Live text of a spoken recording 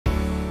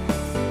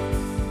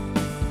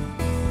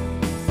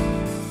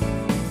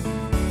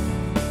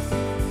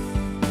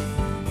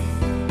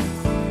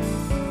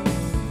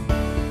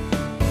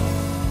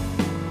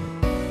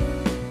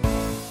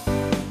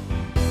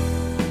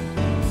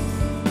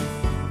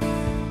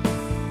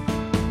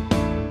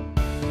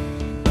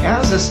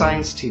As a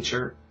science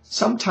teacher,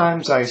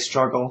 sometimes I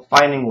struggle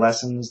finding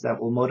lessons that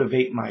will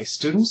motivate my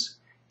students,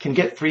 can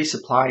get free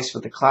supplies for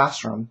the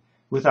classroom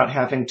without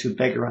having to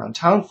beg around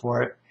town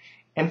for it,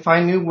 and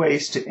find new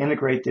ways to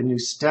integrate the new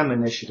STEM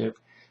initiative,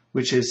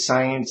 which is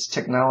science,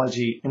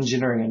 technology,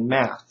 engineering, and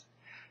math.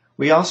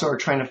 We also are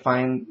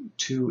trying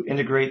to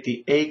integrate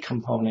the A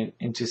component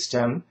into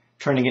STEM,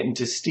 turning it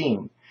into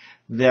STEAM.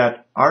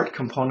 That art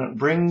component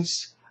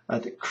brings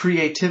the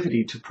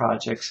creativity to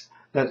projects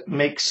that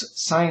makes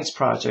science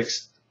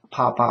projects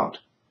pop out.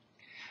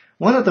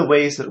 One of the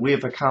ways that we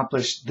have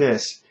accomplished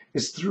this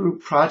is through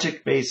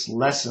project-based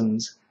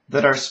lessons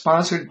that are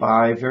sponsored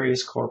by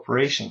various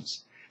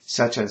corporations,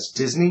 such as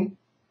Disney,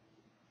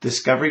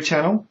 Discovery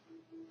Channel,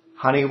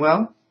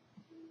 Honeywell,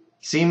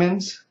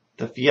 Siemens,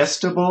 the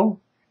Fiestabowl,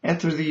 and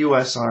through the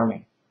U.S.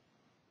 Army.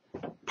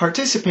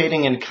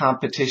 Participating in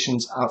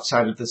competitions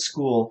outside of the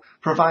school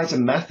provides a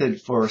method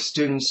for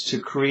students to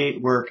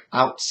create work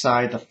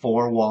outside the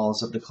four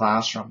walls of the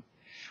classroom.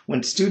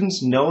 When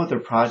students know their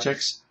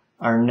projects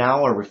are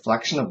now a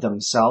reflection of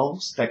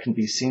themselves that can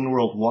be seen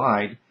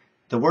worldwide,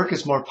 the work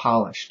is more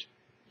polished.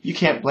 You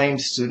can't blame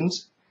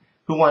students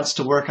who wants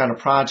to work on a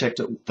project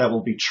that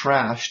will be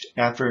trashed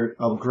after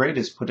a grade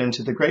is put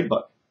into the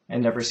gradebook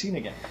and never seen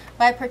again.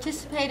 By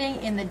participating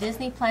in the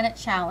Disney Planet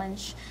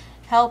Challenge,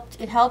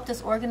 it helped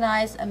us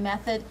organize a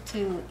method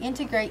to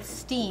integrate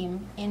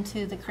STEAM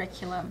into the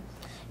curriculum.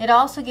 It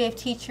also gave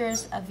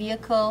teachers a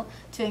vehicle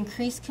to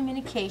increase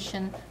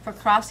communication for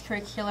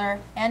cross-curricular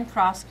and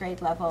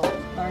cross-grade level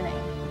learning.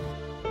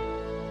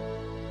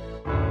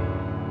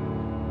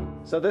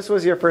 So this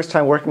was your first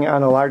time working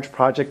on a large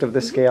project of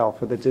this scale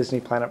for the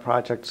Disney Planet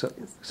project.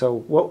 So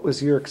what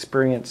was your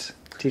experience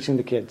teaching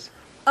the kids?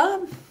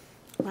 Wow.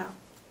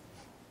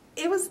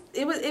 It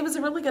was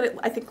a really good,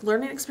 I think,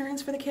 learning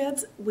experience for the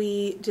kids.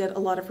 We did a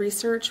lot of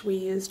research. We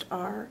used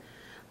our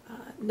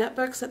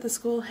netbooks that the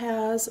school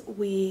has.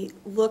 We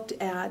looked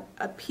at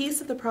a piece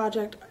of the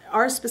project.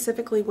 Ours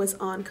specifically was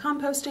on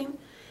composting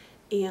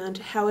and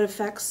how it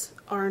affects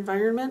our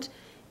environment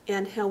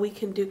and how we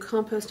can do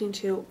composting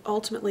to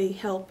ultimately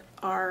help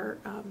our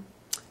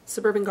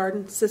suburban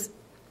garden system.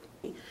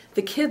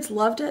 The kids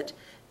loved it.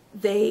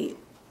 They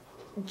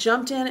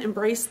jumped in,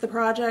 embraced the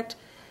project,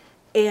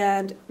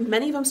 and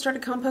many of them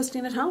started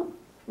composting at home,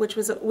 which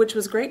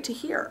was great to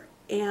hear.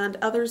 And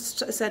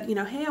others said, you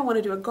know, hey, I want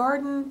to do a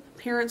garden.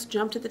 Parents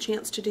jumped at the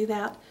chance to do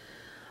that.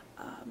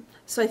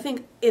 So I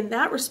think in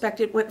that respect,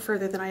 it went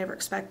further than I ever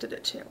expected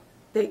it to.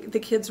 The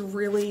kids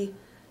really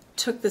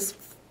took this,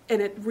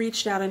 and it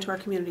reached out into our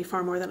community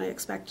far more than I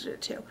expected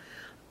it to.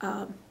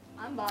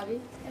 I'm Bobby.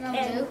 And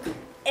I'm Luke.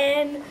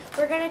 And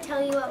we're going to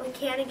tell you what we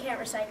can and can't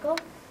recycle.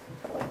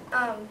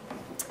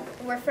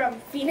 We're from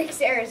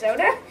Phoenix,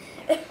 Arizona.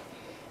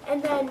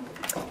 And then,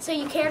 so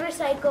you can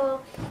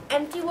recycle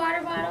empty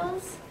water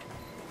bottles,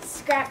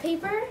 scrap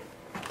paper,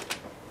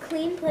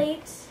 clean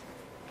plates,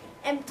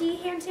 empty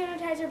hand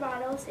sanitizer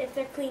bottles if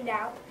they're cleaned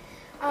out,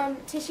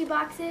 tissue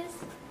boxes,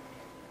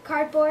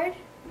 cardboard,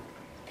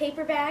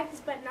 paper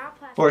bags, but not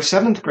plastic. For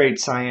 7th grade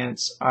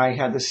science, I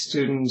had the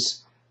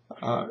students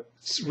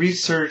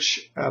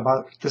research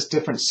about this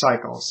different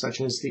cycles,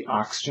 such as the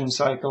oxygen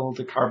cycle,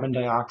 the carbon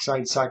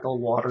dioxide cycle,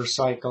 water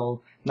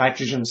cycle,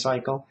 nitrogen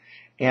cycle.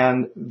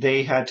 And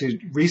they had to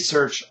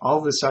research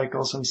all the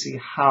cycles and see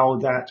how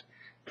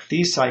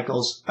these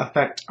cycles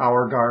affect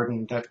our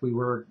garden that we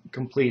were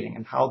completing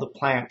and how the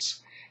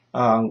plants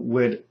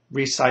would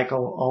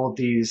recycle all of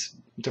these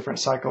different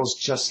cycles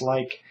just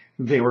like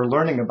they were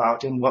learning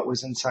about in what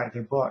was inside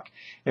their book.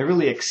 It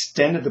really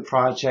extended the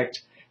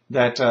project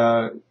that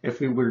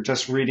if we were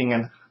just reading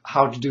on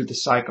how to do the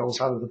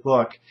cycles out of the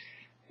book,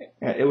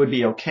 it would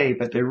be okay,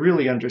 but they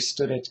really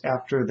understood it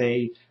after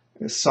they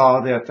saw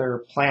that their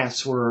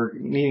plants were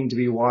needing to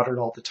be watered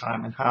all the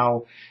time and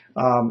how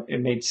it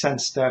made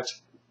sense that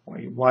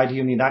why do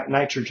you need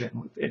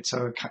nitrogen? It's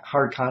a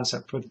hard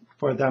concept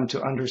for them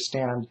to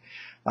understand,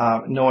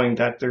 knowing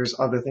that there's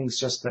other things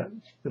just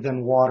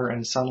than water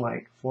and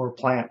sunlight for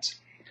plants.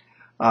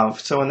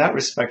 So in that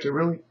respect, it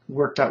really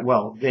worked out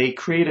well. They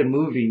created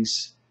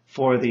movies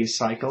for these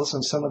cycles,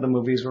 and some of the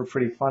movies were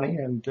pretty funny,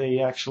 and they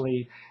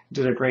actually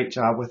did a great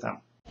job with them.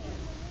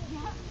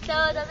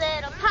 So the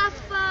little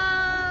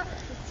Papa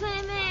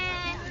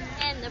swimming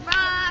in the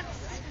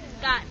rocks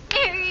got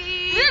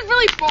married. This is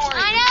really boring.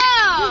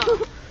 I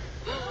know.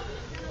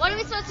 What are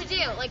we supposed to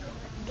do?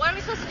 What are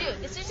we supposed to do?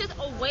 This is just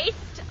a waste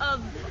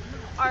of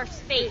our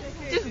space.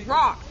 It's just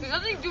rocks. There's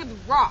nothing to do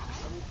with rocks.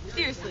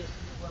 Seriously.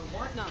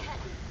 No.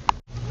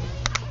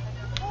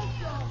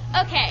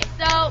 Okay,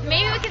 so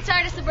maybe we could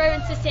start a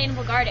suburban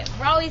sustainable garden.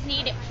 We're always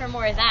needed for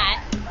more of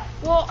that.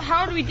 Well,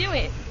 how do we do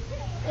it?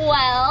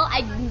 Well,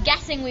 I'm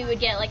guessing we would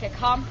get like a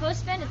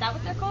compost bin. Is that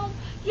what they're called?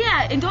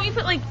 Yeah, and don't you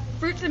put like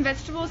fruits and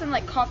vegetables and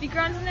like coffee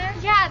grounds in there?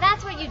 Yeah,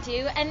 that's what you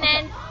do. And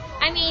then,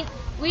 I mean,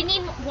 we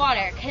need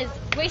water because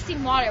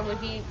wasting water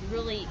would be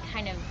really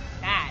kind of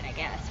bad, I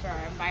guess, for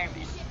our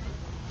environment.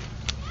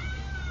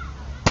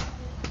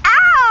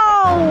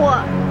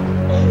 Ow!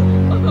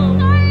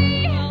 Sorry!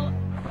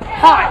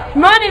 Hi,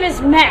 My name is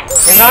Matt.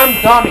 And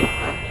I'm Tommy.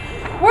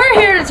 We're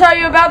here to tell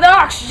you about the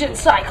oxygen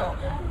cycle,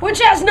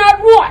 which has not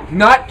one,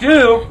 Not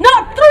two,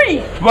 not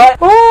three, but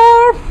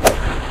 4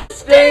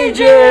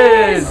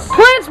 stages.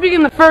 Plants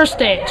begin the first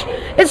stage.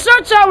 It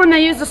starts out when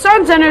they use the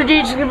sun's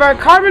energy to convert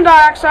carbon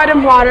dioxide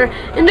and water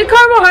into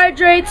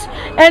carbohydrates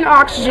and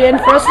oxygen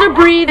for us to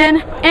breathe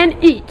in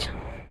and eat.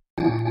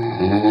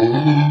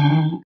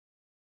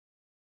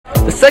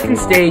 The second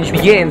stage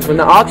begins when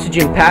the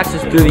oxygen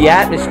passes through the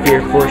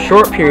atmosphere for a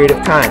short period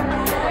of time.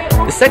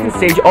 The second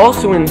stage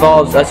also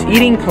involves us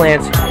eating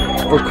plants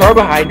for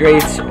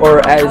carbohydrates,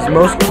 or as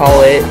most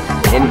call it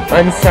in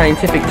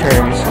unscientific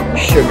terms,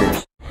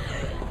 sugars.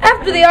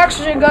 After the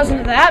oxygen goes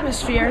into the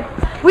atmosphere,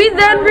 we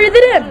then breathe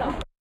it in.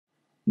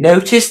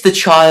 Notice the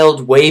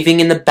child waving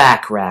in the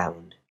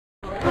background.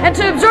 And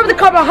to absorb the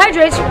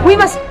carbohydrates, we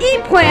must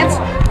eat plants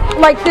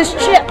like this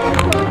chip,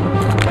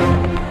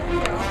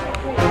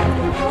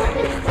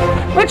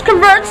 which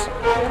converts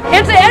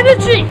into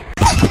energy.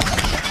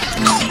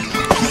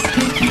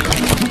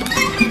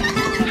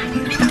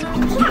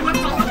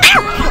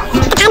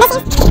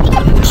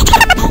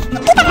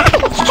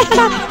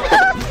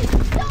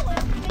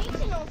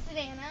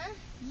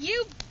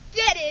 You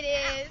bet it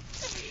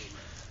is.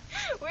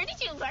 Where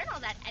did you learn all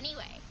that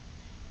anyway?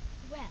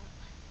 Well,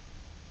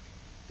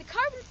 the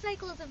carbon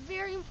cycle is a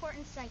very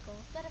important cycle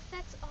that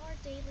affects our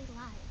daily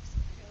lives.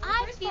 The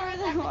first part of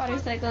the water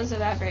cycle is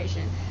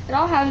evaporation. It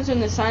all happens when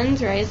the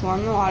sun's rays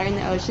warm the water in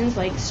the oceans,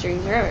 lakes,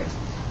 streams, or rivers,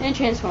 and it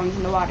transforms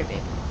into water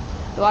vapor.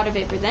 The water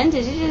vapor then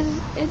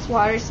dissipates its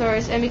water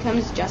source and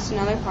becomes just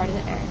another part of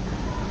the air.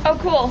 Oh,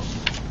 cool.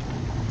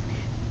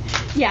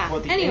 Yeah, For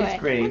the anyway. 8th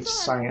grade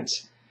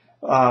science,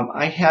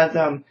 I had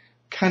them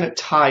kind of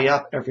tie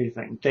up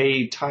everything.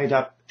 They tied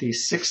up the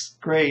 6th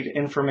grade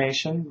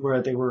information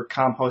where they were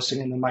composting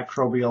in the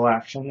microbial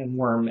action and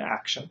worm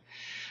action.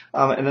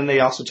 And then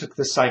they also took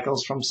the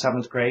cycles from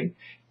 7th grade,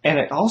 and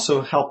it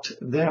also helped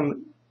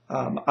them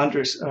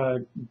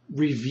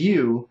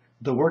review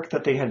the work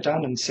that they had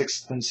done in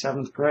 6th and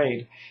 7th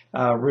grade,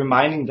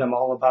 reminding them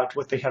all about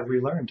what they had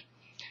relearned.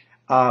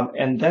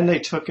 And then they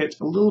took it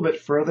a little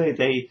bit further.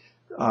 They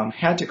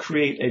had to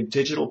create a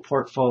digital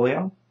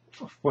portfolio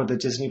for the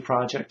Disney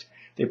project.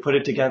 They put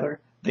it together.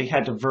 They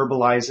had to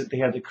verbalize it. They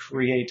had to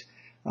create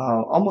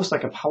almost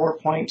like a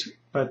PowerPoint,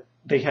 but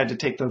they had to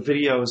take the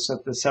videos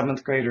that the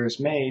 7th graders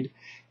made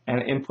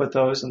and input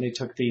those, and they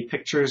took the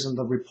pictures and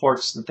the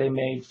reports that they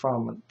made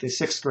from the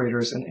 6th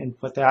graders and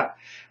input that.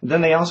 And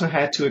then they also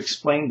had to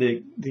explain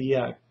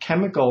the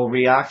chemical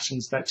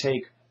reactions that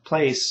take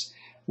place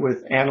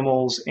with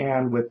animals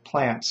and with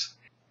plants.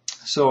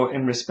 So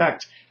in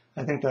respect,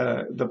 I think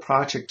the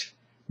project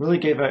really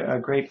gave a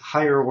great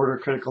higher order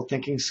critical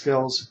thinking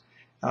skills,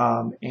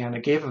 and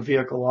it gave a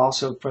vehicle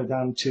also for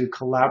them to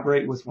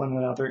collaborate with one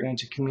another and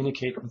to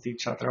communicate with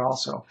each other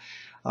also.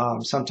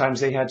 Sometimes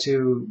they had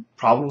to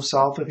problem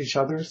solve with each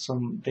other, so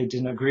they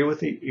didn't agree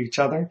with each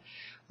other,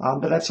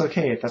 but that's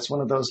okay. That's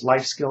one of those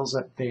life skills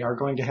that they are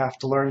going to have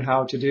to learn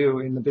how to do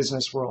in the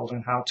business world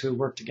and how to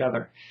work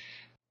together.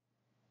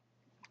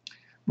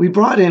 We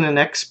brought in an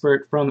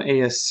expert from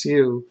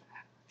ASU,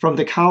 from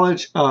the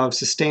College of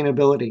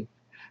Sustainability.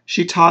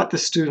 She taught the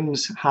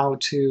students how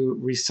to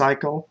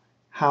recycle,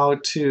 how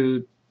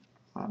to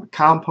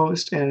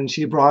compost, and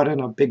she brought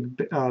in a big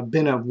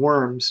bin of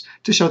worms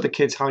to show the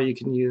kids how you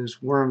can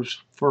use worms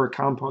for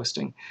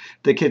composting.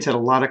 The kids had a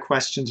lot of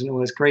questions, and it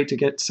was great to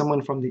get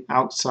someone from the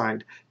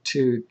outside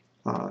to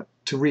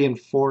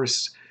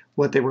reinforce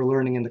what they were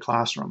learning in the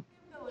classroom.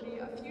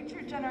 Of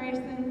future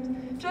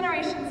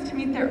generations to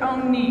meet their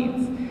own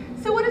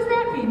needs. So what does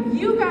that mean?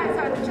 You guys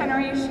are the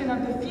generation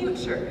of the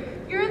future.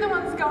 You're the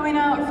ones going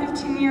out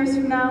 15 years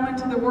from now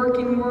into the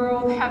working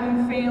world,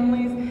 having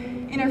families,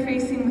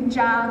 interfacing with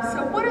jobs.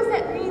 So what does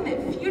that mean,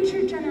 that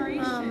future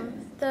generations?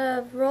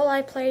 The role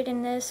I played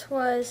in this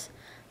was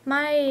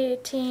my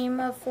team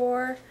of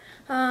 4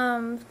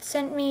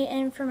 sent me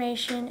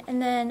information,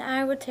 and then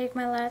I would take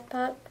my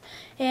laptop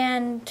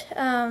and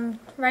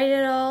write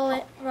it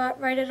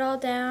all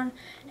down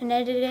and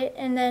edit it,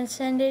 and then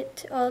send it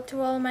to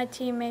all of my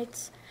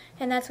teammates.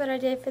 And that's what I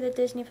did for the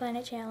Disney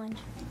Planet Challenge.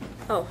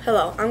 Oh,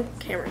 hello, I'm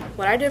Cameron.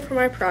 What I did for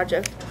my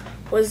project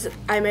was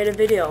I made a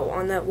video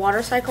on the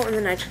water cycle and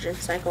the nitrogen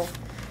cycle.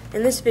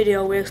 In this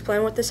video, we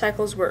explained what the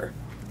cycles were.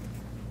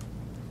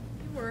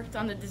 We worked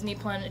on the Disney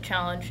Planet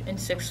Challenge in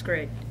 6th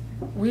grade.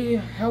 We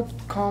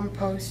helped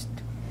compost.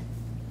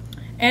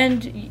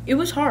 And it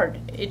was hard.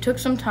 It took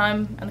some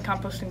time, and the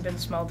composting bin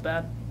smelled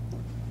bad.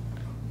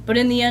 But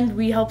in the end,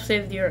 we helped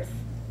save the Earth,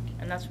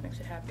 and that's what makes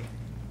it happy.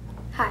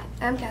 Hi,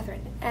 I'm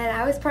Catherine, and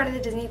I was part of the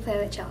Disney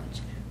Planet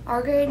Challenge.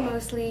 Our grade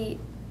mostly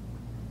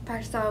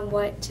practiced on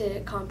what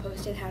to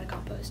compost and how to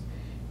compost.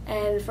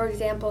 And for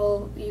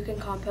example, you can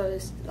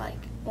compost like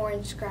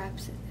orange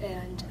scraps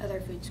and other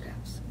food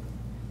scraps.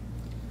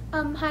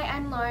 Hi,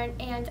 I'm Lauren,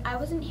 and I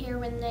wasn't here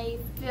when they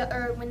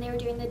were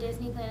doing the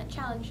Disney Planet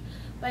Challenge,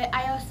 but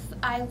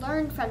I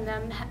learned from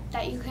them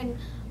that you can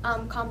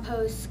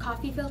compost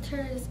coffee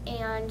filters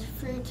and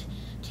fruit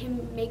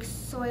to make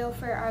soil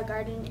for our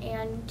garden,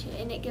 and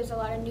it gives a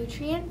lot of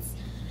nutrients,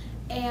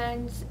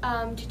 and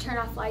to turn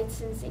off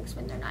lights and things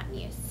when they're not in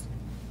use.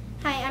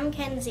 Hi, I'm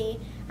Kenzie.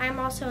 I'm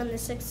also in the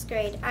 6th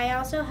grade. I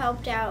also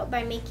helped out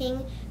by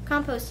making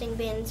composting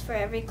bins for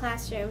every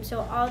classroom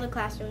so all the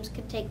classrooms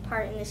could take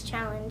part in this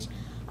challenge.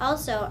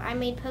 Also, I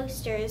made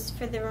posters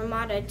for the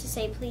Ramada to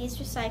say please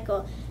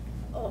recycle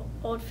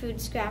old food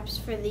scraps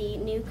for the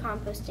new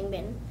composting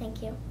bin.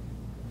 Thank you.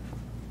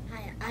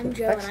 Hi, I'm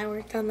Joe and I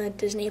worked on the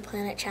Disney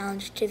Planet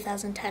Challenge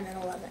 2010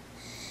 and 11.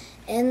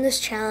 In this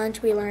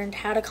challenge, we learned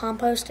how to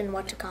compost and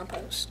what to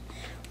compost.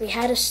 We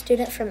had a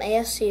student from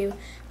ASU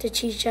to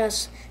teach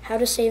us how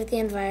to save the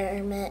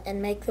environment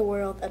and make the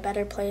world a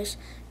better place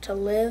to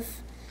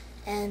live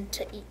and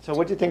to eat. So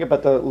what do you think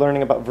about the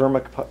learning about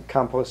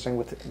vermicomposting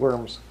with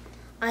worms?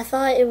 I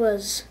thought it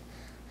was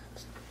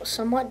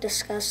somewhat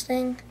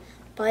disgusting,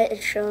 but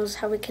it shows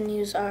how we can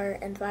use our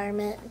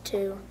environment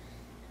to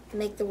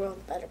make the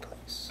world a better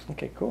place.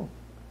 Okay, cool.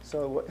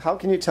 So how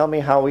can you tell me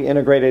how we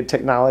integrated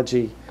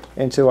technology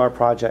into our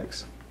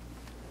projects?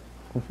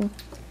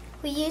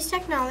 We use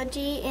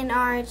technology in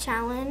our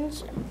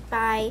challenge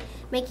by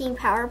making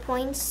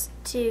PowerPoints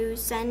to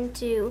send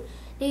to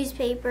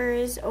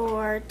newspapers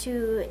or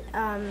to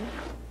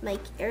like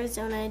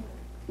Arizona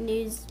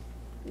news.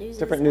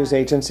 Different news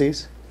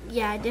agencies?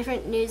 Yeah,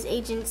 different news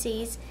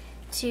agencies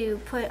to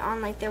put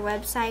on like their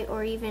website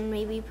or even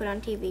maybe put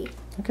on TV.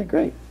 Okay,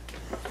 great.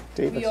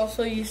 David. We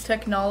also use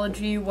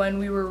technology when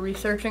we were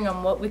researching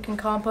on what we can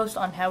compost,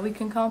 on how we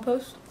can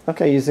compost.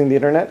 Okay, using the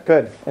internet?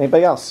 Good.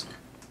 Anybody else?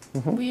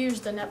 We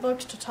use the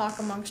netbooks to talk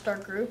amongst our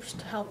groups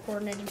to help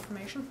coordinate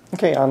information.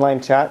 Okay, online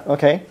chat.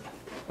 Okay.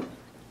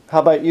 How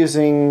about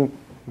using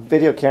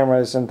video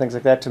cameras and things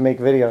like that to make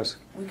videos?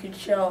 We could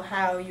show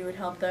how you would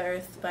help the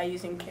Earth by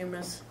using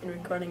cameras and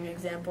recording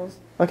examples.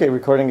 Okay,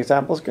 recording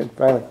examples. Good.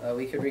 Riley.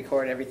 We could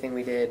record everything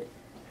we did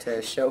to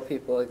show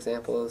people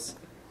examples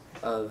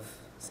of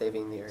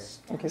saving the Earth.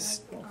 Okay,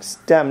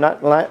 STEM,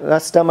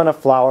 not STEM on a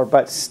flower,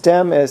 but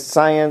STEM is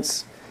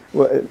science.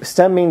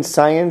 STEM means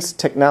science,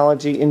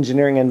 technology,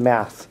 engineering, and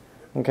math.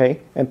 Okay,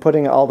 and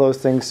putting all those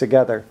things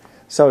together.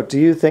 So, do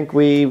you think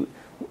we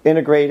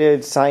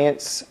integrated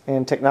science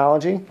and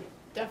technology?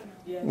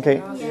 Definitely.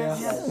 Okay.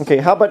 Yes. Okay.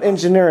 How about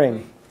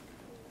engineering?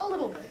 A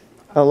little bit.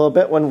 A little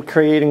bit when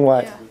creating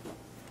what?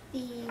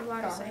 The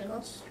water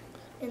cycles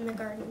in the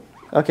garden.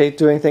 Okay,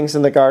 doing things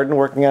in the garden,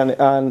 working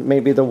on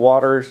maybe the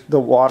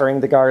watering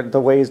the garden,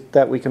 the ways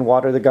that we can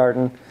water the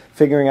garden,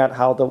 figuring out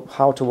how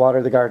to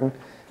water the garden.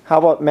 How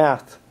about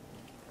math?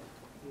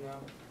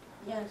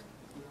 Yes.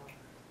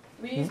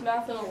 We use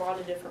math in a lot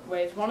of different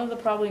ways. One of the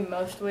probably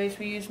most ways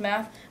we use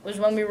math was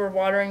when we were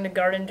watering the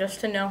garden just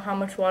to know how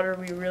much water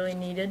we really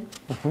needed.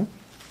 Okay.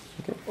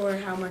 Or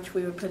how much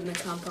we would put in the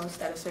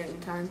compost at a certain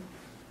time.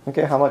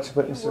 Okay, how much to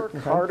put in a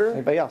certain time? Harder?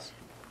 Anybody else?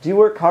 Do you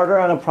work harder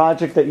on a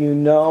project that you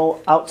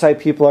know outside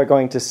people are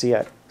going to see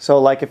it? So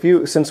like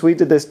since we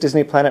did this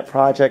Disney Planet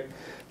project,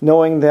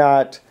 knowing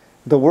that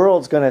the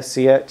world's going to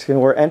see it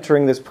and we're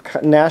entering this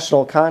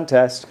national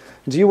contest,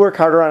 do you work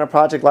harder on a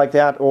project like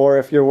that, or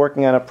if you're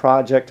working on a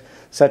project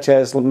such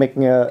as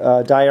making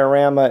a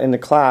diorama in the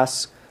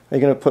class, are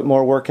you going to put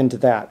more work into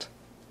that?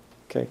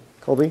 Okay,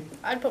 Colby?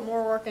 I'd put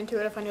more work into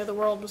it if I knew the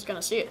world was going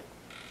to see it.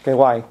 Okay,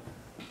 why?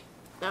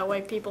 That way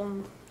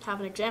people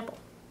have an example.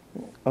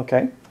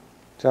 Okay,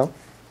 Joe?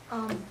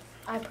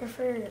 I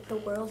prefer the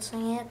world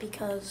seeing it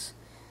because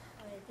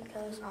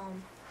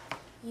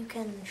you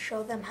can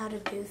show them how to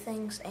do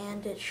things,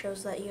 and it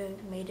shows that you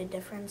made a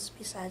difference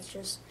besides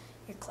just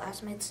your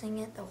classmates seeing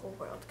it. The whole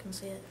world can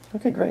see it.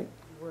 Okay, great.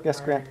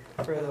 Yes, Grant.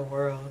 For the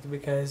world,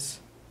 because,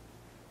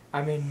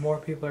 I mean, more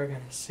people are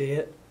going to see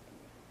it.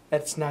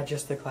 It's not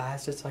just the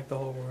class, it's like the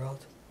whole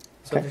world.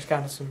 So Okay. there's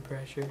kind of some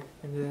pressure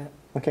into that.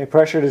 Okay,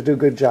 pressure to do a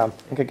good job.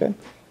 Okay, good.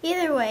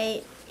 Either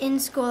way, in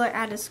school or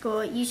out of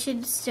school, you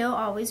should still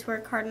always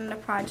work hard on a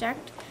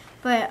project.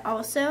 But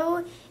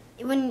also,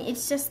 when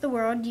it's just the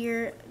world,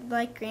 you're,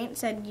 like Grant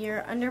said,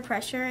 you're under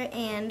pressure,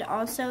 and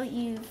also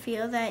you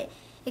feel that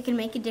it can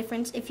make a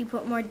difference if you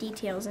put more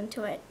details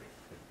into it.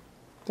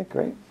 Okay,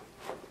 great.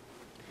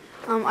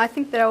 I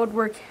think that I would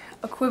work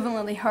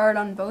equivalently hard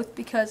on both,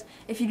 because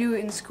if you do it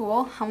in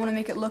school, I want to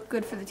make it look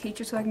good for the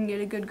teacher so I can get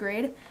a good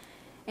grade,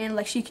 and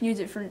like she can use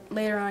it for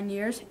later on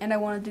years, and I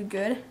want to do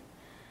good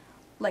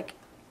like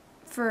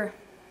for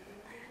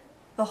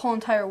the whole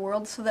entire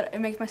world so that it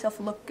makes myself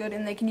look good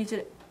and they can use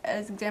it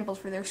as examples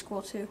for their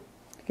school too.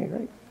 Okay,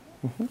 great.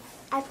 Mm-hmm.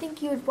 I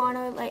think you would want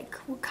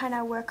to kind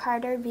of work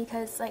harder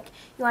because you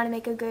want to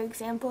make a good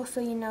example,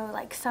 so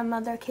some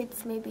other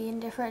kids maybe in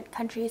different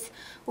countries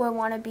will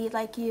want to be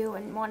like you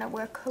and want to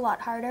work a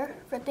lot harder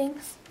for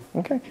things.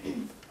 Okay.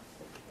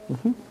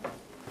 Mm-hmm.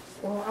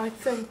 Well, I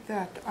think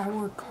that I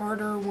work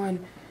harder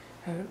when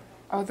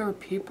other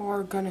people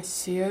are going to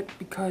see it,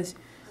 because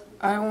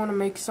I want to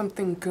make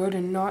something good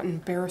and not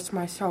embarrass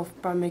myself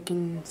by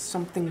making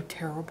something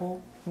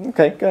terrible.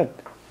 Okay, good.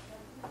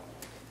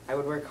 I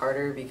would work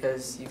harder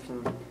because you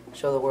can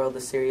show the world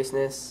the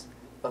seriousness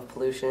of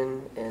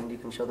pollution and you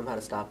can show them how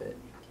to stop it.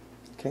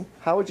 Okay.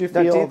 How would you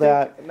feel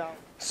that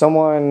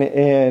someone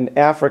in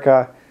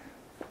Africa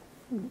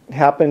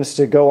happens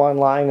to go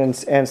online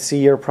and see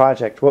your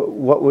project?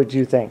 What would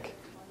you think?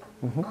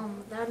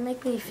 That would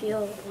make me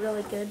feel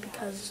really good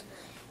because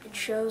it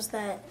shows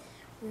that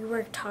we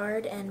worked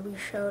hard and we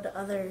showed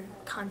other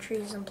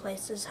countries and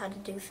places how to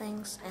do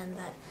things and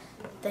that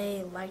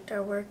they liked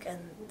our work and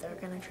they're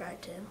going to try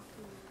to.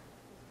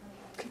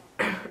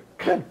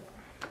 Good.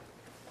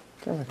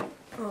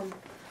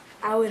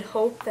 I would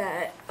hope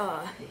that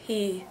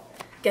he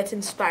gets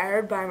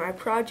inspired by my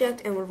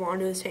project and would want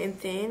to do the same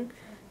thing,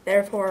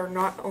 therefore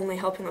not only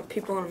helping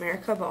people in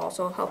America but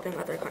also helping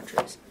other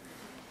countries.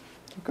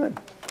 Good.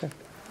 Okay.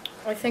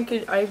 I think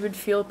I would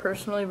feel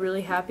personally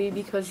really happy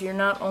because you're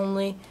not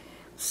only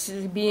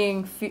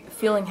feeling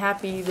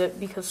happy that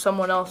because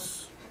someone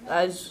else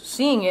is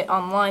seeing it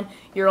online,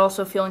 you're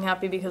also feeling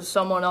happy because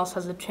someone else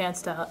has a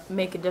chance to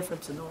make a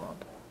difference in the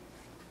world.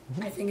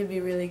 I think it'd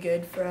be really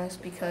good for us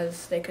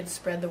because they could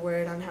spread the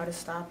word on how to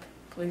stop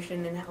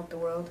pollution and help the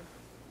world.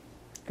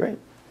 Great.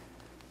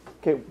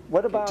 Okay,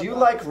 what about... Do you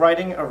like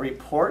writing a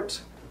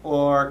report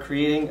or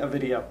creating a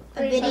video?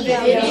 A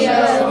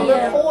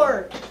video.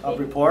 Report. A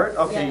report?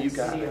 Okay, yes. You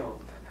got it.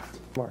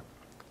 More.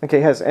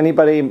 Okay, has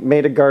anybody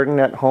made a garden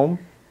at home?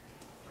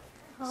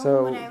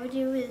 What I would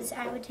do is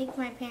I would take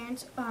my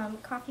parents'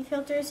 coffee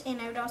filters, and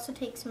I would also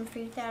take some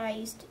fruit that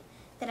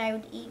I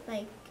would eat,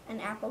 like an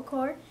apple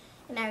core,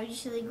 and I would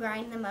usually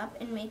grind them up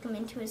and make them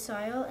into a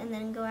soil, and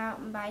then go out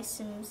and buy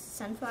some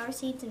sunflower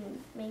seeds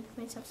and make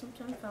myself some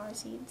sunflower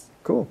seeds.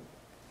 Cool.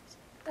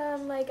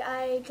 Like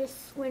I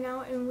just went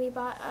out and we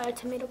bought a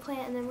tomato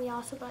plant, and then we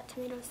also bought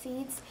tomato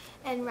seeds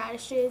and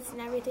radishes and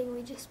everything.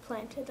 We just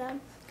planted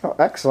them. Oh,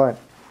 excellent.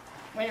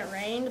 When it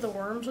rained, the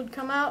worms would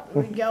come out,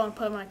 and we'd go and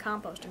put them in a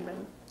composting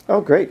bin.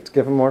 Oh, great.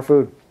 Give them more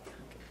food.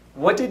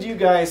 What did you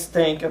guys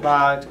think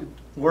about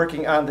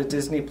working on the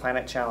Disney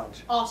Planet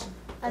Challenge? Awesome.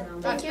 I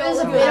think it was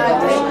a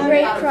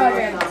great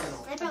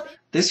project.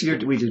 This year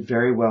we did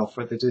very well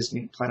for the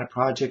Disney Planet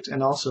Project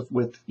and also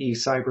with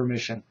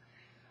E-cybermission.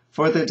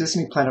 For the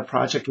Disney Planet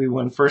Project, we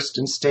won first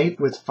in state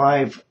with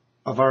 5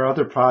 of our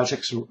other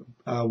projects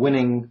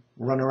winning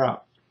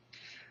runner-up.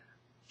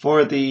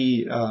 For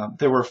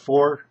there were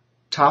 4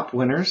 top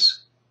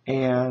winners,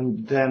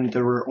 and then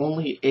there were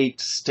only 8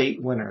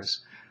 state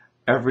winners.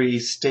 Every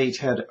state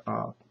had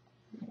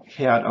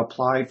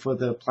applied for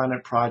the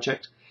Planet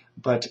Project,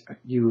 but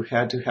you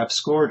had to have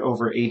scored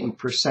over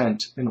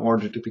 80% in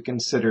order to be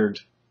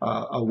considered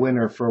a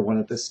winner for one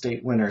of the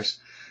state winners.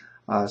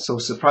 So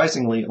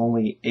surprisingly,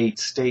 only 8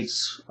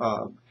 states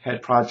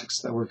had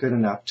projects that were good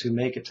enough to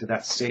make it to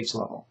that stage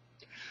level.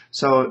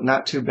 So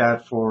not too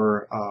bad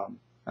for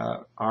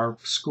our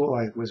school.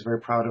 I was very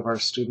proud of our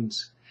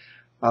students.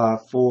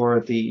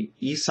 For the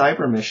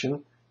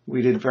E-cybermission,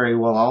 we did very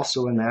well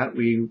also in that.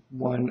 We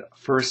won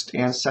first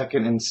and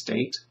second in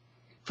state.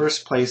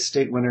 First place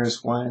state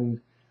winners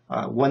won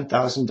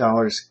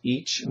 $1,000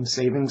 each in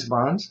savings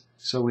bonds.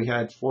 So we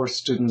had 4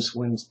 students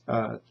win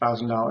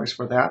 $1,000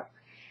 for that.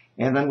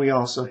 And then we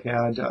also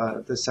had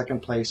the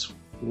second place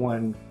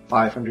won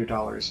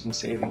 $500 in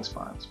savings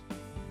bonds.